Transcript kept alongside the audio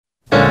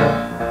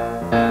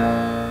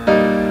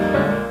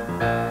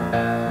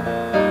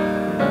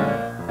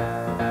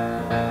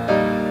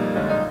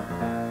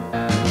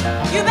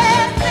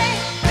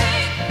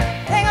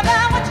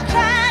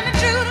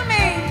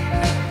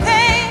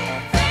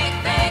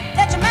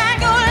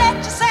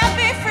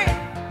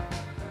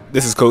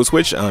This is Code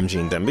Switch. I'm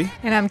Gene Demby.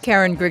 And I'm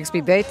Karen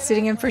Grigsby Bates,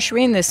 sitting in for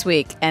Shereen this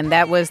week. And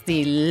that was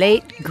the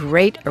late,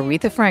 great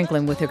Aretha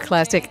Franklin with her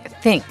classic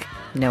Think.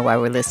 Know why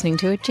we're listening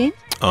to it, Gene?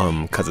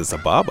 Because it's a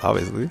bop,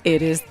 obviously.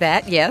 It is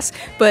that, yes.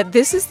 But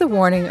this is the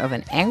warning of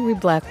an angry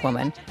black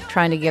woman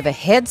trying to give a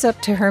heads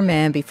up to her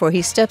man before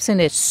he steps in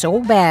it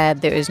so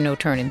bad there is no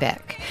turning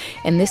back.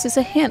 And this is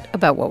a hint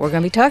about what we're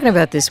going to be talking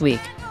about this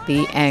week,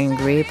 the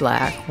angry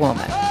black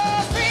woman.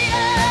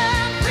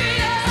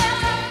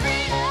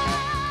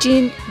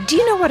 Gene, do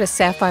you know what a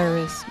sapphire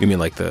is? You mean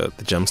like the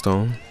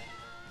gemstone?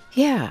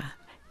 Yeah,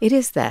 it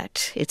is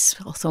that. It's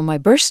also my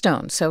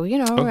birthstone. So,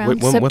 around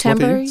September. What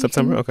month are you?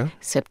 September, okay.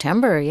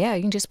 September, yeah.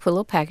 You can just put a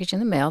little package in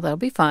the mail. That'll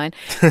be fine.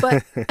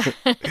 But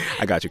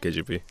I got you,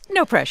 KGP.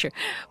 No pressure.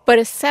 But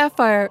a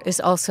sapphire is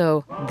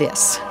also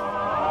this.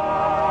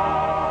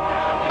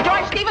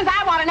 George Stevens,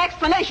 I want an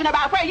explanation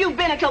about where you've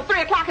been until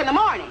 3 o'clock in the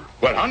morning.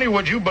 Well, honey,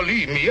 would you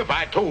believe me if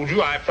I told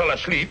you I fell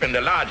asleep in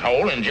the lodge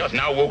hall and just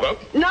now woke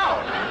up?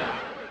 No.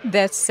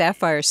 That's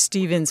Sapphire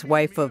Stevens,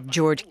 wife of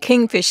George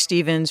Kingfish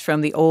Stevens from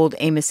the old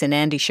Amos and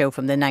Andy show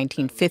from the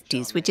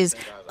 1950s, which is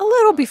a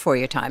little before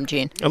your time,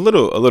 Gene. A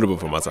little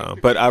before my time.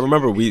 But I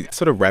remember we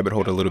sort of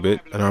rabbit-holed a little bit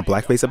in our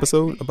Blackface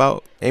episode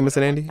about Amos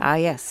and Andy. Ah,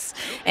 yes.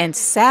 And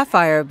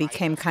Sapphire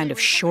became kind of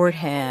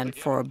shorthand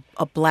for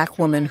a black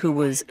woman who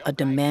was a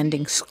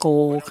demanding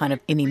scold, kind of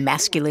an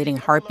emasculating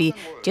harpy,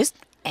 just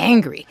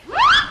angry.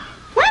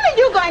 When are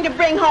you going to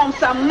bring home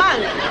some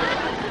money?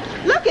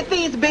 Look at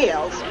these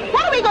bills.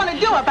 What are we going to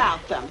do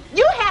about them?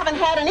 You haven't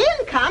had an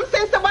income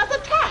since there was a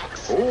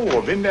tax.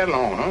 Oh, been that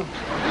long,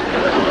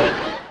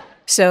 huh?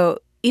 So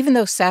even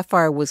though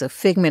Sapphire was a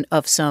figment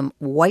of some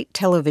white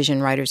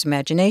television writer's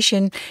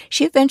imagination,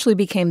 she eventually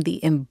became the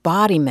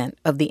embodiment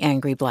of the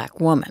angry black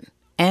woman.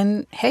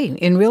 And hey,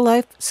 in real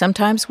life,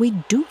 sometimes we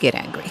do get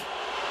angry. You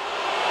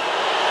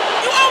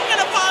owe me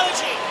an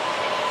apology.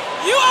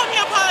 You owe me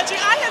an apology.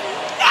 I have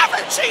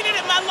never cheated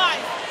in my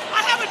life.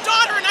 I have a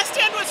daughter, and I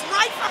stand what's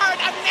right for her,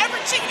 and I've never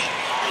cheated.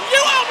 And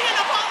you owe me an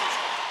apology.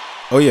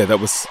 Oh, yeah, that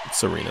was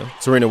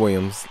Serena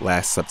Williams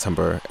last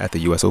September at the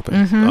U.S. Open.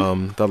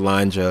 Mm-hmm. The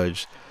line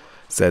judge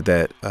said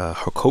that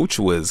her coach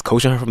was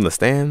coaching her from the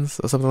stands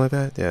or something like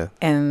that. Yeah.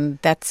 And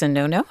that's a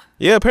no-no?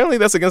 Yeah, apparently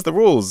that's against the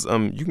rules.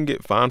 You can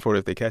get fined for it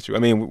if they catch you. I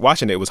mean,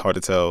 watching it was hard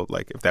to tell,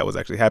 like, if that was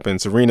actually happening.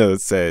 Serena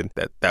said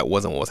that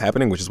wasn't what was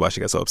happening, which is why she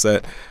got so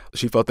upset.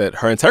 She felt that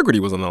her integrity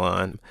was on the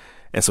line.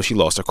 And so she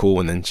lost her cool,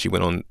 and then she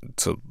went on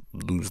to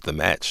lose the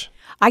match.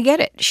 I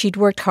get it. She'd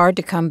worked hard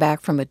to come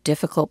back from a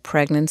difficult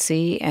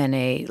pregnancy and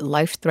a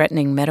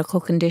life-threatening medical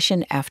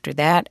condition after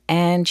that,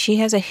 and she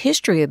has a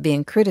history of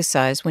being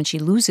criticized when she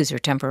loses her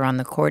temper on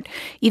the court,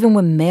 even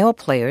when male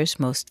players,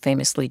 most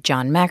famously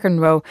John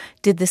McEnroe,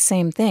 did the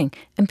same thing,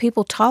 and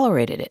people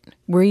tolerated it.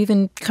 We're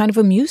even kind of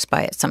amused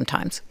by it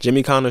sometimes.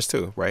 Jimmy Connors,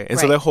 too, right? And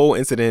so that whole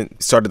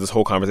incident started this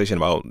whole conversation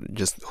about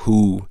just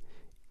who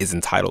is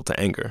entitled to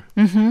anger.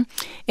 Mm-hmm.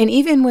 And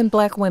even when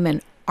black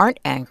women aren't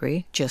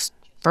angry, just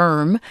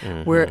firm,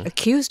 we're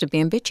accused of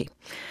being bitchy.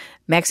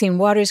 Maxine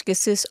Waters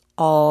gets this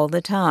all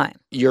the time.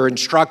 You're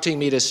instructing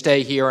me to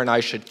stay here and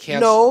I should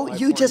cancel. No,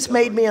 you just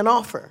made me an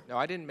offer. No,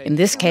 I didn't make In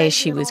this case,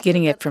 she was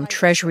getting it from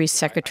Treasury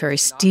Secretary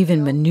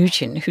Steven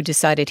Mnuchin, who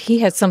decided he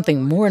had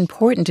something more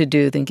important to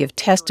do than give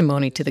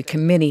testimony to the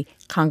committee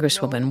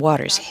Congresswoman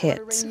Waters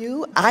heads.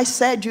 I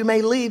said you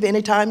may leave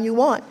anytime you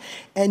want.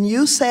 And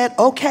you said,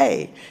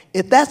 okay,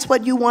 if that's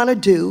what you want to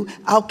do,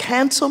 I'll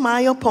cancel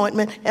my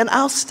appointment and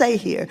I'll stay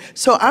here.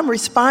 So I'm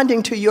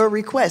responding to your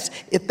request.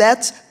 If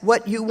that's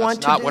what you want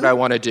to do. That's not what I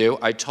want to do.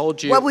 I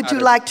told you. What would you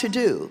like to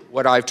do?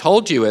 What I've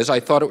told you is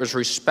I thought it was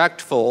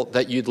respectful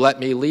that you'd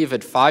let me leave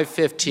at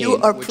 5:15. You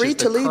are free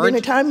to leave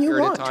anytime you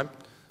want.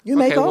 You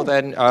may go well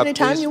then,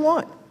 anytime please, you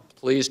want.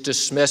 Please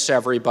dismiss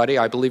everybody.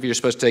 I believe you're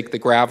supposed to take the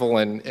gravel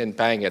and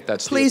bang it.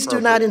 That's Please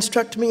do not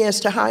instruct me as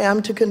to how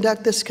I'm to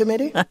conduct this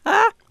committee.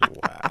 Wow.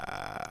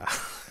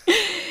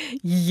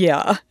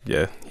 Yeah.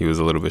 Yeah, he was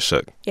a little bit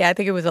shook. Yeah, I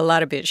think it was a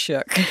lot of bit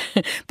shook.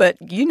 But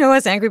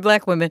us angry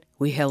black women,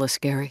 we hella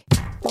scary.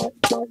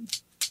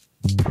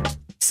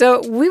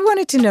 So we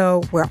wanted to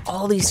know where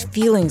all these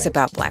feelings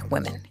about black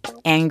women,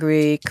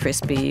 angry,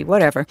 crispy,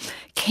 whatever,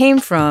 came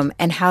from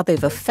and how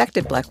they've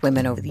affected black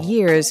women over the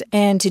years.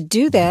 And to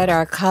do that,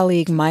 our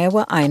colleague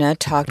Mayowa Aina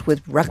talked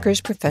with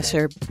Rutgers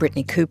professor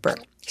Brittany Cooper.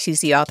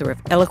 She's the author of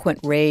Eloquent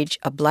Rage,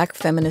 A Black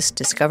Feminist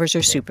Discovers Her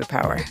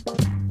Superpower.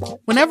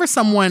 Whenever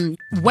someone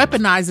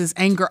weaponizes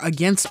anger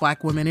against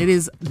black women, it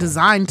is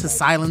designed to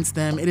silence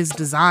them. It is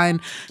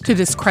designed to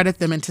discredit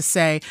them and to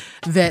say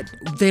that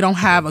they don't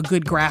have a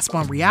good grasp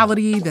on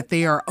reality, that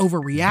they are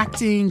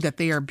overreacting, that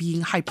they are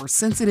being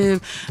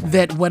hypersensitive,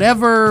 that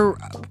whatever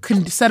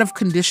set of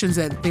conditions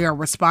that they are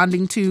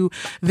responding to,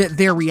 that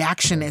their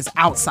reaction is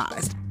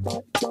outsized.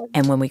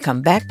 And when we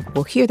come back,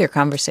 we'll hear their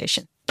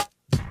conversation.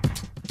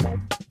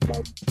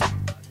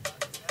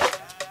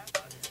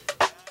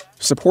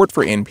 Support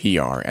for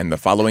NPR and the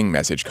following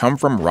message come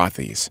from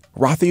Rothy's.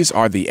 Rothy's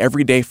are the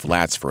everyday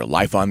flats for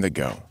life on the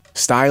go.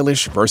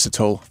 Stylish,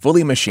 versatile,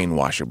 fully machine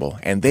washable,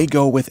 and they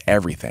go with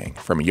everything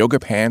from yoga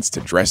pants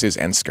to dresses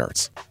and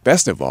skirts.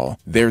 Best of all,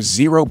 there's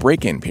zero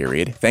break-in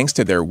period thanks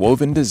to their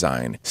woven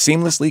design,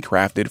 seamlessly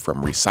crafted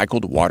from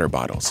recycled water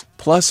bottles.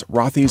 Plus,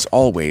 Rothy's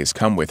always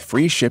come with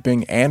free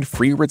shipping and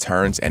free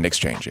returns and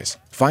exchanges.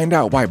 Find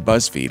out why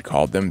BuzzFeed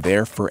called them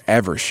their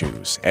forever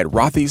shoes at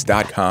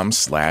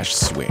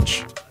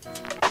rothys.com/switch.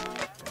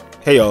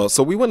 Hey y'all,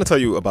 so we want to tell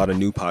you about a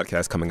new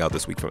podcast coming out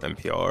this week from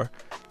NPR.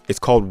 It's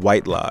called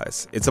White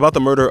Lies. It's about the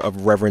murder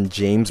of Reverend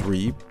James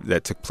Reeb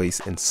that took place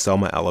in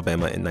Selma,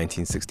 Alabama in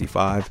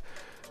 1965.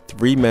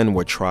 3 men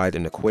were tried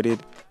and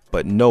acquitted,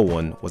 but no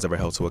one was ever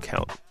held to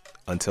account.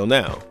 Until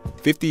now,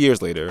 50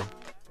 years later,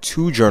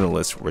 2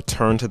 journalists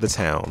returned to the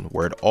town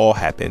where it all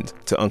happened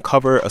to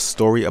uncover a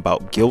story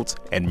about guilt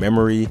and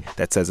memory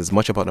that says as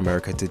much about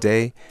America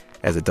today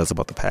as it does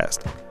about the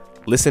past.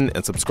 Listen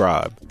and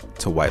subscribe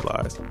to White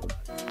Lies.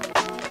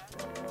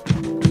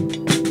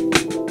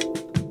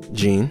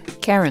 Gene.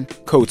 Karen.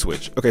 Code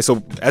Switch. Okay,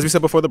 so as we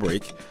said before the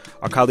break,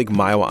 our colleague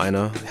Mayowa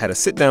Aina had a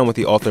sit-down with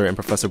the author and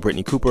Professor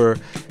Brittany Cooper,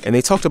 and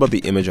they talked about the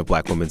image of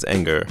Black women's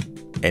anger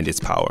and its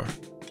power.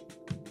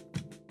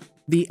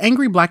 The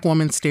angry Black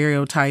woman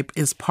stereotype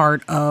is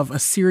part of a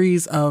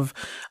series of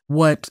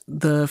what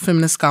the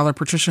feminist scholar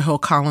Patricia Hill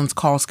Collins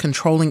calls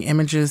controlling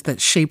images that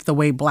shape the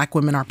way Black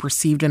women are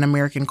perceived in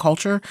American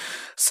culture.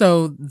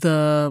 So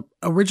the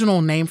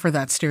original name for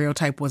that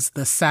stereotype was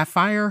the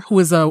sapphire, who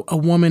is a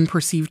woman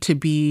perceived to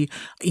be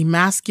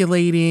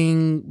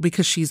emasculating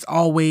because she's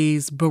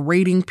always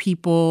berating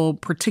people,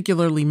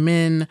 particularly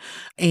men,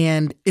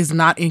 and is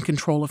not in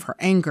control of her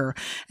anger.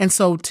 And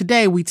so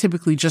today we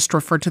typically just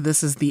refer to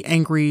this as the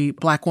angry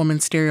Black woman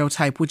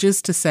stereotype, which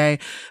is to say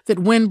that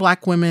when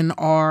Black women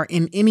are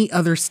in any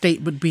other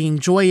state but being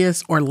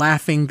joyous or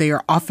laughing, they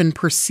are often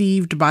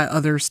perceived by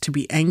others to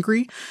be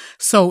angry.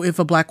 So if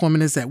a Black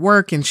woman is at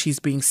work and she's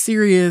being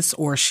serious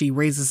or she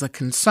raises a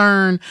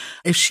concern,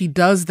 if she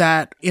does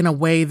that in a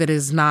way that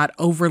is not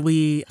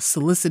overly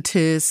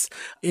solicitous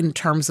in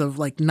terms of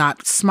like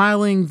not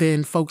smiling,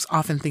 then folks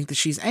often think that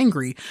she's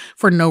angry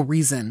for no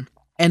reason.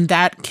 And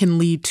that can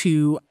lead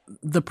to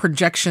the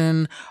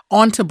projection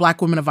onto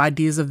Black women of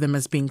ideas of them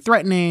as being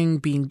threatening,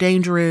 being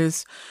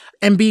dangerous,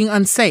 and being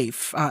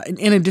unsafe,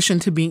 in addition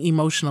to being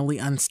emotionally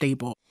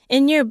unstable.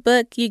 In your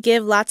book, you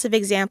give lots of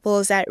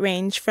examples that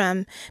range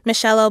from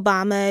Michelle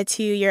Obama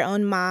to your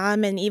own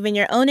mom and even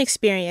your own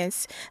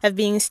experience of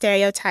being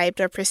stereotyped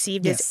or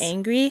perceived as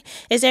angry.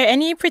 Is there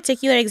any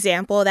particular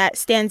example that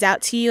stands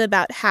out to you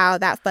about how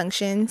that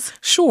functions?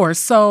 Sure.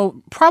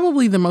 So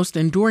probably the most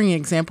enduring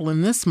example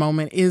in this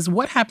moment is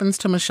what happens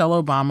to Michelle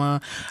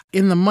Obama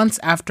in the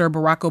months after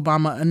Barack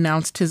Obama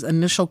announced his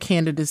initial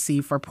candidacy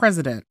for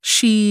president.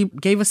 She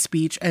gave a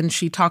speech and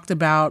she talked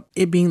about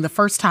it being the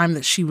first time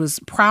that she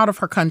was proud of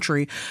her country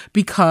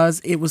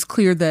because it was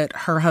clear that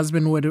her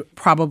husband would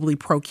probably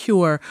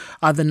procure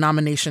the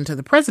nomination to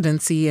the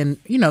presidency. And,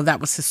 you know,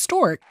 that was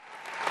historic.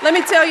 Let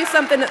me tell you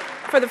something.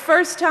 For the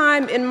first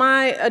time in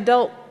my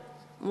adult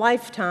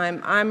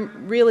lifetime,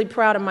 I'm really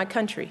proud of my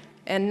country.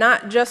 And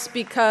not just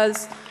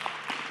because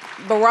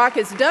Barack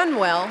has done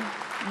well,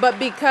 but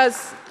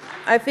because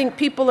I think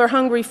people are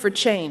hungry for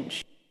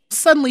change.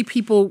 Suddenly,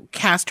 people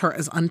cast her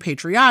as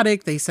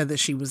unpatriotic. They said that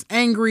she was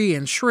angry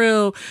and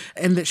shrill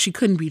and that she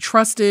couldn't be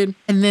trusted.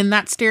 And then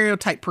that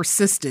stereotype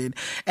persisted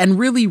and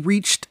really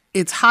reached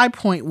its high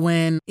point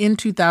when, in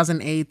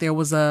 2008, there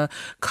was a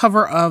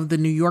cover of the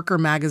New Yorker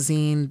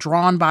magazine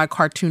drawn by a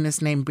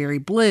cartoonist named Barry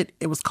Blitt.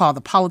 It was called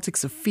The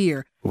Politics of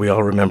Fear. We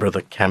all remember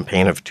the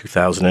campaign of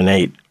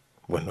 2008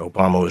 when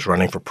Obama was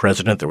running for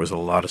president. There was a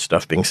lot of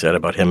stuff being said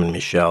about him and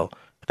Michelle,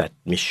 that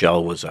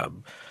Michelle was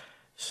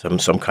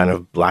some kind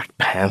of Black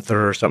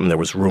Panther or something. There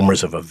was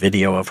rumors of a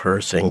video of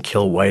her saying,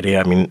 "Kill Whitey."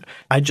 I mean,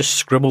 I just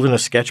scribbled in a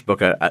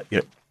sketchbook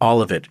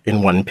all of it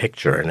in one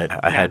picture. And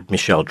I had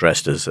Michelle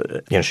dressed as,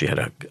 she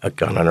had a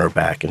gun on her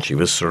back and she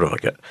was sort of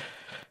like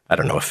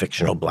a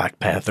fictional Black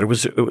Panther.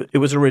 It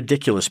was a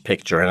ridiculous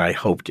picture and I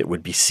hoped it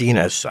would be seen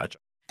as such.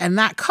 And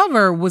that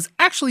cover was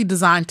actually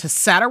designed to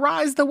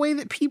satirize the way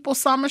that people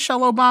saw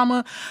Michelle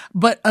Obama.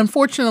 But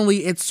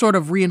unfortunately, it sort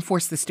of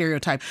reinforced the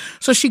stereotype.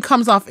 So she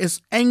comes off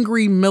as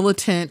angry,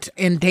 militant,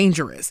 and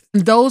dangerous.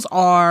 Those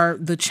are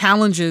the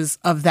challenges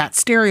of that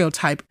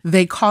stereotype.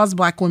 They cause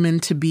Black women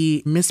to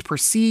be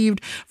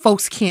misperceived.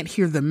 Folks can't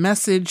hear the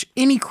message.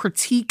 Any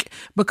critique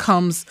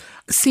becomes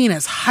seen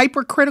as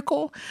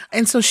hypercritical.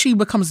 And so she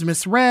becomes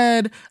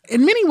misread.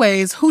 In many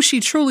ways, who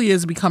she truly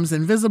is becomes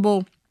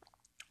invisible.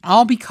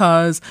 All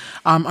because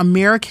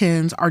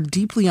Americans are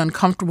deeply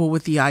uncomfortable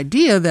with the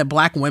idea that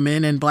Black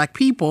women and Black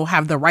people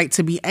have the right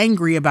to be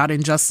angry about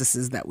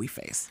injustices that we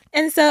face.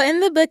 And so in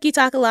the book, you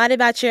talk a lot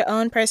about your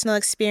own personal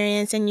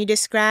experience and you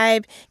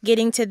describe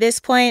getting to this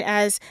point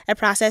as a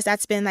process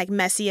that's been like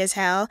messy as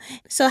hell.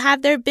 So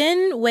have there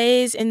been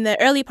ways in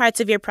the early parts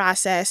of your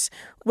process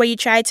where you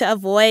tried to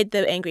avoid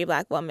the angry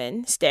Black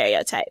woman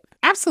stereotype?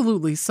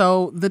 Absolutely.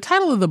 So the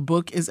title of the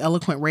book is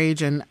Eloquent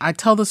Rage, and I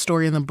tell the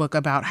story in the book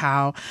about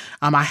how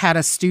I had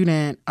a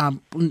student,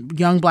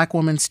 young Black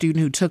woman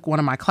student who took one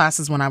of my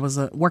classes when I was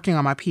working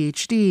on my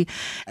PhD,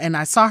 and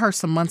I saw her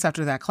some months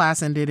after that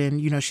class ended,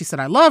 and, she said,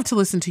 "I love to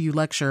listen to you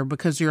lecture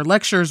because your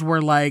lectures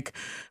were like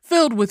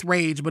filled with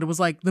rage, but it was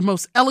like the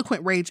most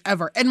eloquent rage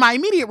ever." And my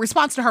immediate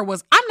response to her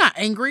was, "I'm not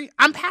angry.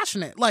 I'm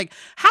passionate. Like,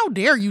 how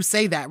dare you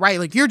say that, right?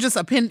 Like, you're just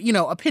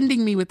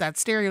appending me with that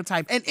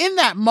stereotype." And in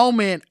that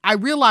moment, I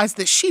realized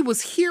that she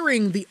was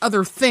hearing the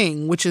other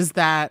thing, which is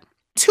that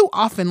too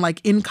often, like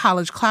in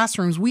college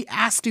classrooms, we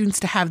ask students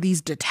to have these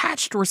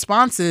detached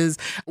responses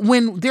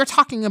when they're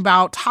talking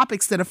about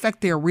topics that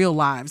affect their real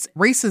lives.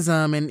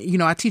 Racism, and,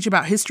 I teach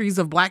about histories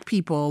of Black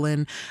people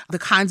and the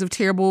kinds of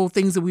terrible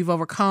things that we've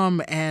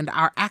overcome and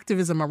our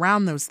activism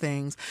around those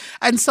things.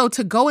 And so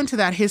to go into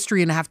that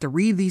history and to have to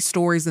read these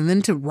stories and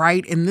then to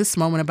write in this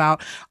moment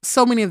about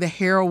so many of the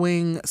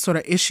harrowing sort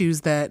of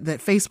issues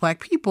that face Black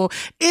people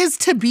is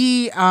to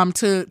be,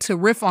 to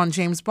riff on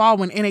James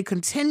Baldwin in a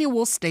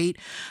continual state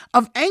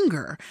of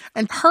anger.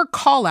 And her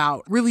call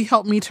out really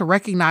helped me to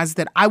recognize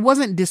that I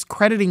wasn't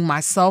discrediting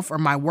myself or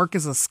my work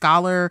as a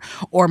scholar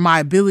or my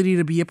ability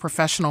to be a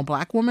professional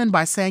Black woman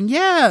by saying,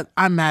 yeah,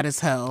 I'm mad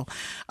as hell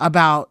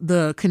about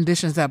the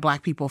conditions that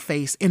Black people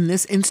face in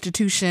this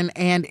institution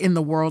and in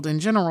the world in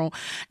general.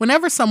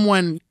 Whenever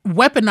someone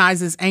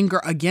weaponizes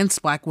anger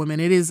against Black women,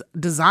 it is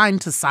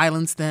designed to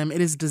silence them. It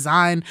is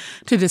designed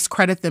to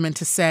discredit them and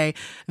to say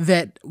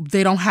that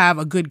they don't have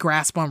a good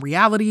grasp on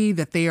reality,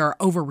 that they are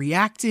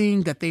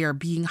overreacting, that they are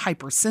being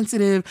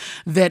hypersensitive,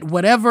 that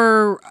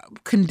whatever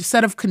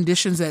set of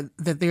conditions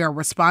that they are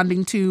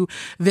responding to,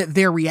 that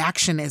their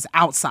reaction is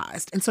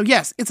outsized. And so,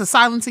 yes, it's a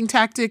silencing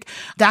tactic.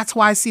 That's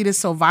why I see it as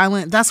so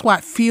violent. That's why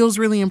it feels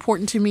really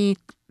important to me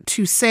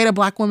to say to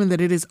Black women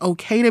that it is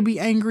okay to be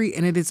angry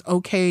and it is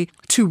okay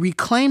to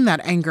reclaim that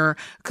anger.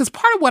 Because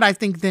part of what I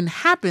think then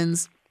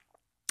happens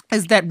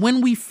is that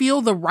when we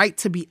feel the right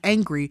to be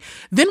angry,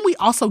 then we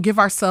also give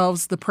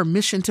ourselves the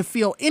permission to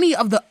feel any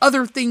of the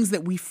other things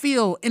that we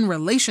feel in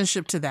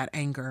relationship to that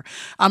anger.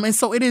 And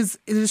so it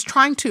is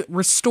trying to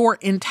restore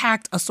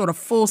intact a sort of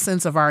full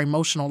sense of our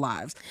emotional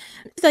lives.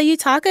 So you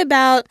talk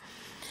about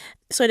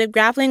sort of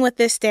grappling with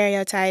this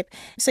stereotype.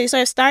 So you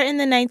sort of start in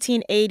the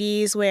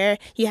 1980s where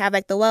you have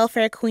like the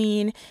welfare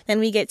queen. Then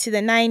we get to the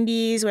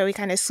 90s where we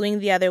kind of swing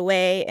the other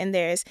way and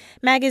there's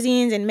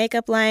magazines and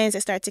makeup lines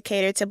that start to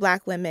cater to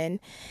Black women.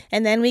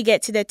 And then we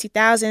get to the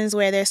 2000s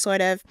where there's sort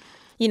of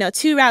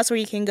two routes where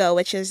you can go,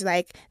 which is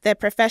like the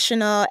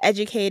professional,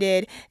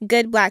 educated,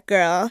 good Black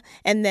girl,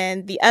 and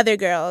then the other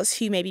girls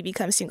who maybe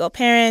become single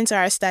parents or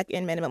are stuck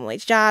in minimum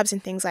wage jobs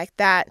and things like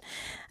that.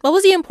 What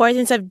was the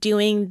importance of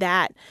doing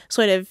that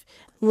sort of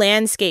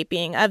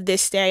landscaping of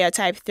this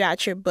stereotype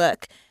throughout your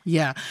book?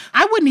 Yeah,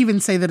 I wouldn't even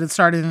say that it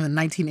started in the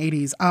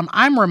 1980s.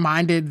 I'm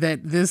reminded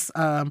that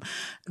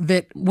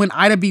that when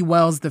Ida B.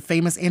 Wells, the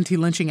famous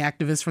anti-lynching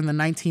activist from the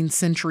 19th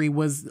century,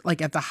 was like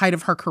at the height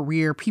of her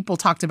career, people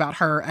talked about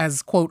her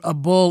as, quote, a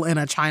bull in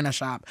a china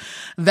shop.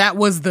 That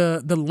was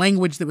the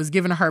language that was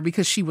given to her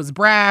because she was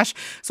brash.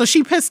 So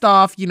she pissed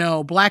off,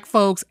 Black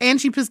folks,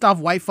 and she pissed off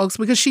white folks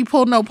because she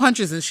pulled no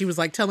punches. And she was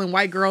like telling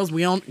white girls,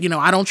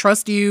 I don't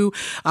trust you,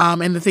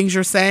 and the things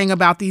you're saying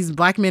about these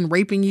Black men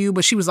raping you.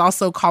 But she was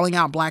also calling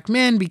out Black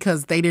men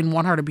because they didn't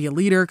want her to be a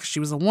leader because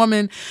she was a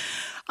woman.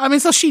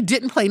 So she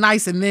didn't play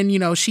nice. And then,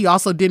 she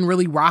also didn't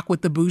really rock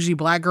with the bougie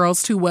Black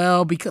girls too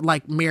well, because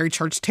like Mary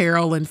Church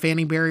Terrell and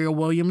Fannie Barrier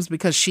Williams,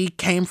 because she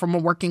came from a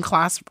working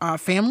class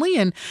family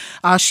and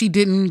she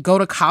didn't go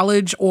to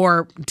college,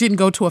 or didn't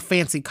go to a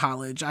fancy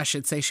college, I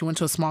should say. She went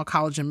to a small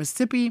college in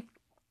Mississippi.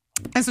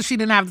 And so she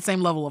didn't have the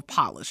same level of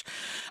polish.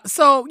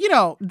 So,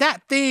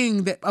 that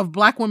thing of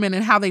Black women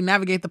and how they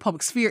navigate the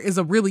public sphere is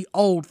a really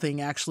old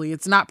thing, actually.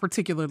 It's not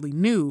particularly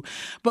new.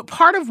 But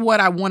part of what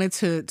I wanted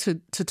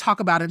to talk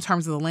about in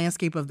terms of the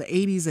landscape of the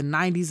 80s and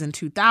 90s and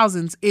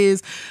 2000s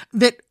is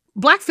that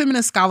Black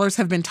feminist scholars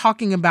have been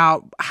talking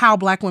about how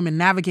Black women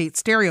navigate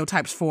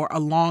stereotypes for a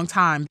long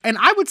time. And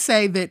I would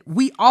say that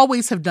we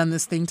always have done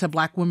this thing to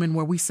Black women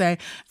where we say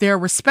there are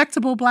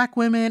respectable Black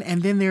women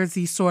and then there's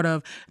these sort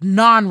of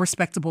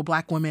non-respectable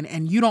Black women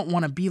and you don't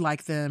want to be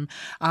like them.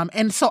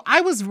 And so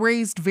I was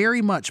raised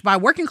very much by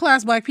working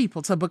class Black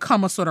people to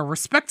become a sort of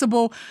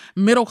respectable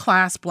middle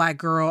class Black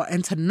girl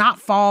and to not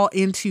fall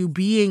into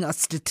being a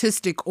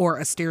statistic or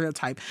a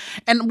stereotype.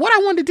 And what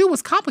I wanted to do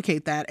was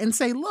complicate that and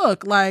say,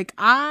 look, like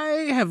I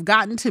have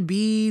gotten to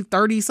be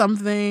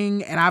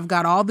 30-something and I've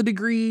got all the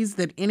degrees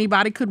that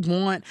anybody could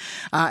want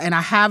and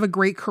I have a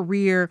great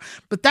career.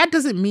 But that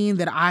doesn't mean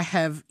that I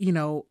have,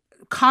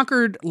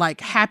 conquered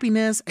like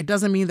happiness. It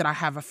doesn't mean that I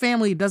have a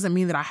family. It doesn't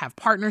mean that I have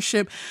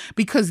partnership,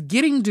 because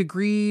getting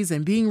degrees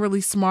and being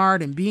really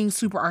smart and being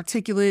super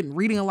articulate and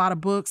reading a lot of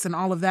books and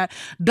all of that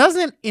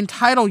doesn't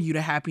entitle you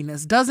to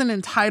happiness, doesn't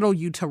entitle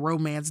you to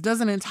romance,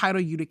 doesn't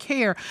entitle you to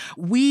care.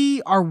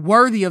 We are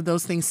worthy of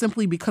those things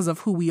simply because of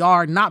who we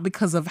are, not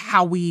because of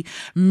how we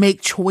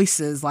make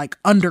choices like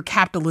under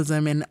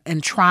capitalism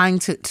and trying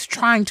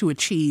to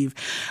achieve.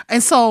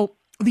 And so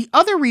the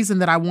other reason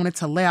that I wanted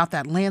to lay out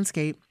that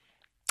landscape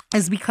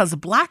is because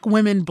Black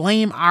women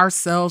blame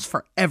ourselves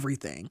for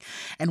everything.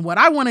 And what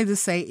I wanted to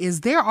say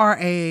is there are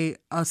a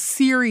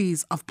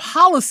series of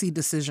policy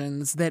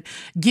decisions that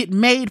get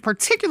made,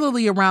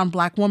 particularly around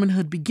Black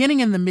womanhood, beginning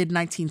in the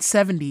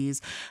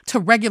mid-1970s, to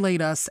regulate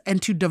us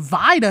and to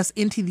divide us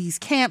into these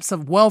camps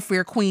of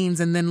welfare queens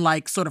and then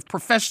like sort of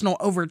professional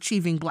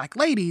overachieving Black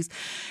ladies.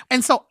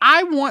 And so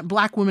I want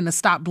Black women to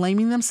stop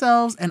blaming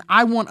themselves, and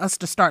I want us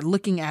to start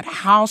looking at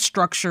how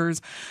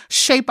structures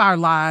shape our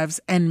lives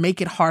and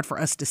make it hard for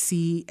us to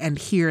see and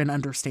hear and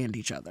understand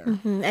each other.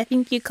 Mm-hmm. I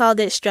think you called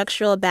it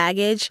structural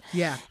baggage.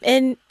 Yeah.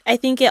 And I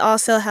think it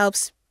also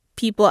helps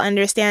people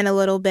understand a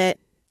little bit.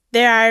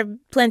 There are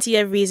plenty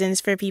of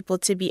reasons for people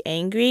to be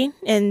angry,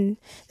 and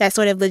that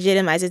sort of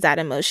legitimizes that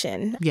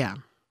emotion. Yeah.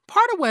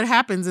 Part of what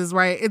happens is,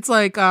 right, it's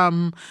like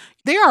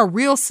there are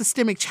real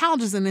systemic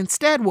challenges, and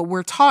instead what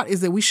we're taught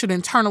is that we should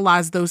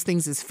internalize those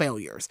things as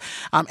failures.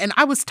 And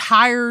I was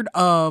tired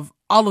of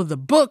all of the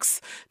books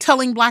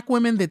telling Black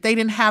women that they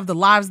didn't have the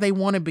lives they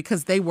wanted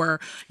because they were,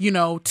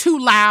 too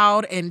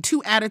loud and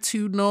too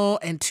attitudinal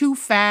and too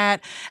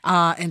fat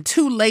and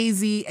too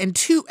lazy and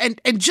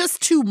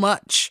just too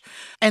much.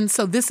 And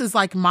so this is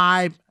like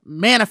my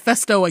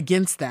manifesto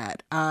against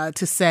that,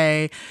 to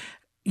say,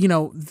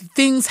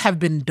 things have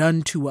been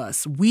done to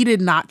us. We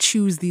did not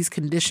choose these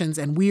conditions,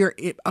 and we are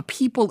a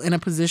people in a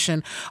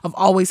position of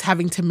always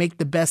having to make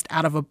the best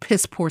out of a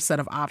piss poor set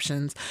of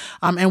options.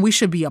 And we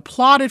should be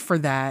applauded for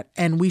that,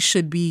 and we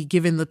should be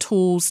given the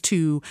tools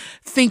to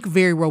think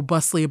very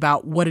robustly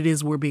about what it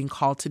is we're being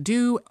called to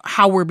do,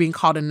 how we're being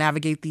called to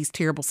navigate these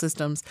terrible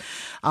systems,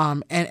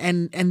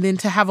 and then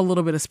to have a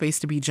little bit of space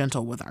to be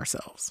gentle with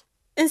ourselves.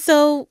 And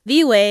so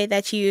the way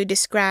that you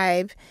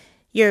describe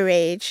your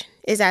rage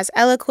is as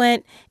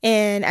eloquent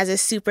and as a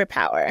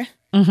superpower.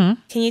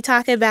 Mm-hmm. Can you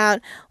talk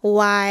about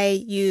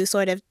why you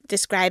sort of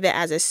describe it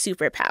as a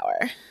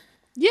superpower?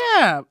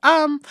 Yeah.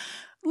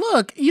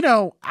 Look,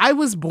 I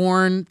was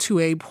born to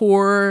a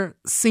poor,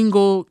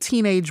 single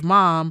teenage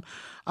mom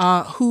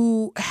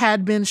who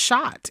had been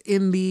shot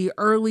in the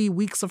early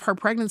weeks of her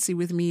pregnancy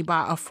with me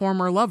by a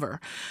former lover.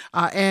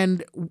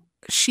 And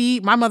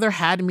my mother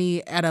had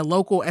me at a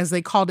local, as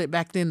they called it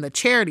back then, the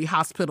charity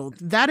hospital.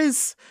 That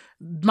is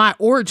my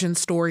origin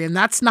story, and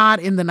that's not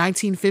in the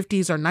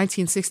 1950s or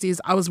 1960s.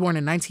 I was born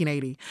in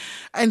 1980.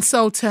 And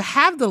so to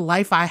have the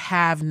life I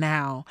have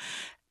now,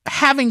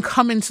 having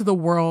come into the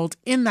world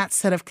in that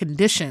set of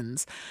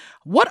conditions,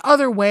 what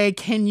other way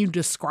can you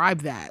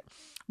describe that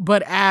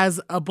but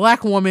as a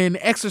Black woman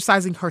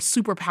exercising her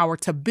superpower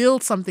to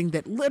build something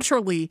that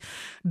literally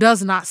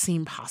does not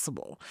seem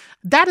possible?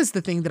 That is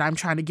the thing that I'm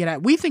trying to get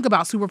at. We think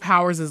about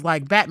superpowers as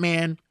like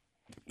Batman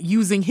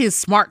using his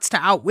smarts to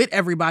outwit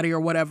everybody or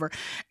whatever.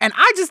 And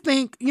I just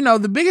think,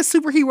 the biggest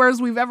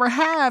superheroes we've ever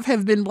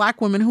have been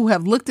Black women who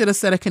have looked at a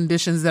set of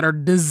conditions that are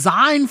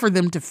designed for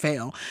them to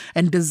fail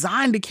and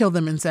designed to kill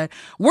them and said,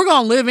 we're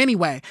going to live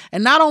anyway.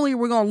 And not only are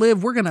we going to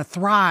live, we're going to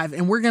thrive,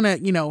 and we're going to,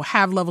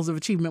 have levels of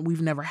achievement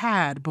we've never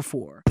had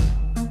before. Woo!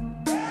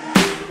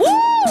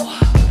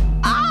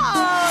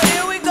 Oh,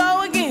 here we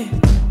go again.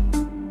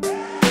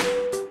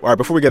 All right,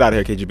 before we get out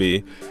of here,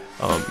 KGB,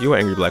 you an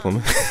angry Black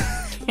woman.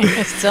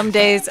 Some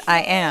days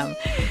I am.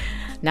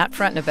 Not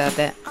fronting about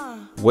that.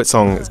 What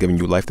song is giving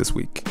you life this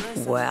week?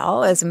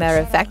 Well, as a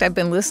matter of fact, I've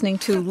been listening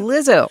to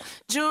Lizzo.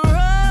 Jerome.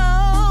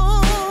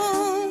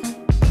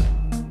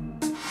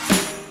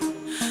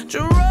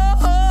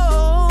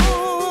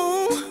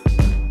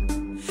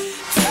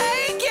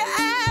 Take your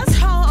ass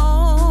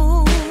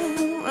home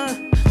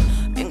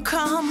and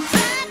come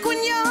back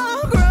when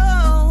you're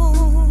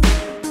grown.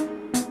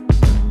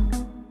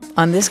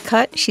 On this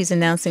cut, she's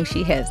announcing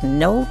she has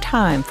no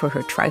time for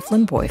her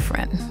trifling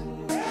boyfriend.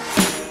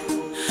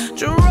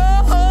 Jerome,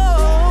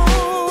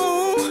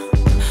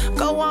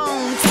 go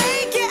on,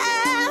 take your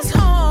ass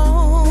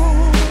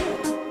home,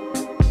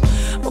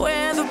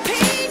 where the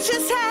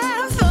peaches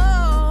have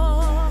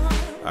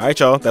thorns. All right,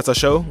 y'all, that's our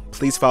show.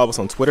 Please follow us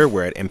on Twitter.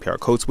 We're at NPR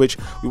Code Switch.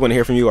 We want to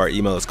hear from you. Our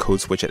email is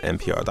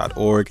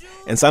codeswitch@npr.org.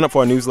 And sign up for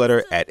our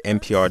newsletter at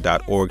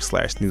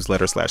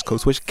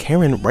npr.org/newsletter/codeswitch.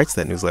 Karen writes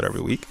that newsletter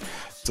every week.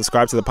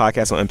 Subscribe to the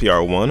podcast on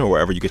NPR One or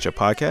wherever you get your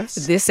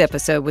podcasts. This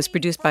episode was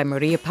produced by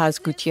Maria Paz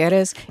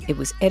Gutierrez. It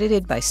was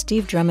edited by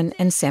Steve Drummond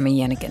and Sammy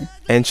Yenigan.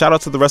 And shout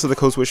out to the rest of the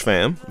Code Switch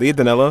fam. Leah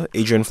Donnella,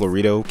 Adrian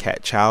Florido,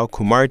 Kat Chow,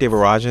 Kumari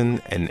Devarajan,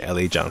 and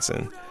L.A.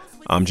 Johnson.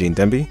 I'm Gene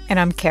Demby. And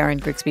I'm Karen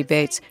Grigsby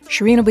Bates.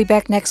 Shireen will be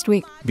back next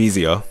week. Be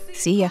easy, y'all.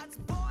 See ya.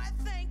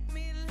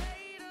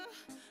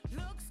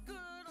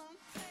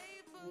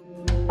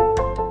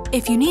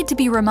 If you need to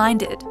be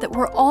reminded that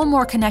we're all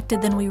more connected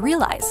than we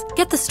realize,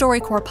 get the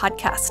StoryCorps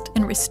podcast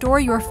and restore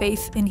your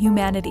faith in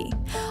humanity.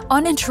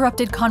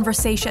 Uninterrupted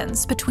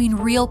conversations between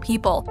real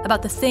people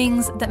about the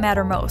things that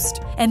matter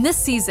most. And this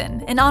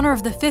season, in honor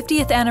of the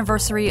 50th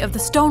anniversary of the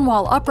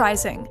Stonewall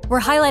Uprising, we're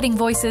highlighting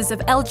voices of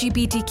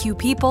LGBTQ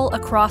people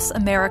across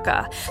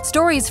America.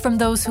 Stories from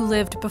those who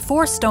lived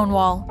before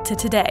Stonewall to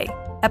today.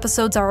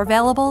 Episodes are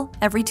available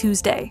every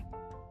Tuesday.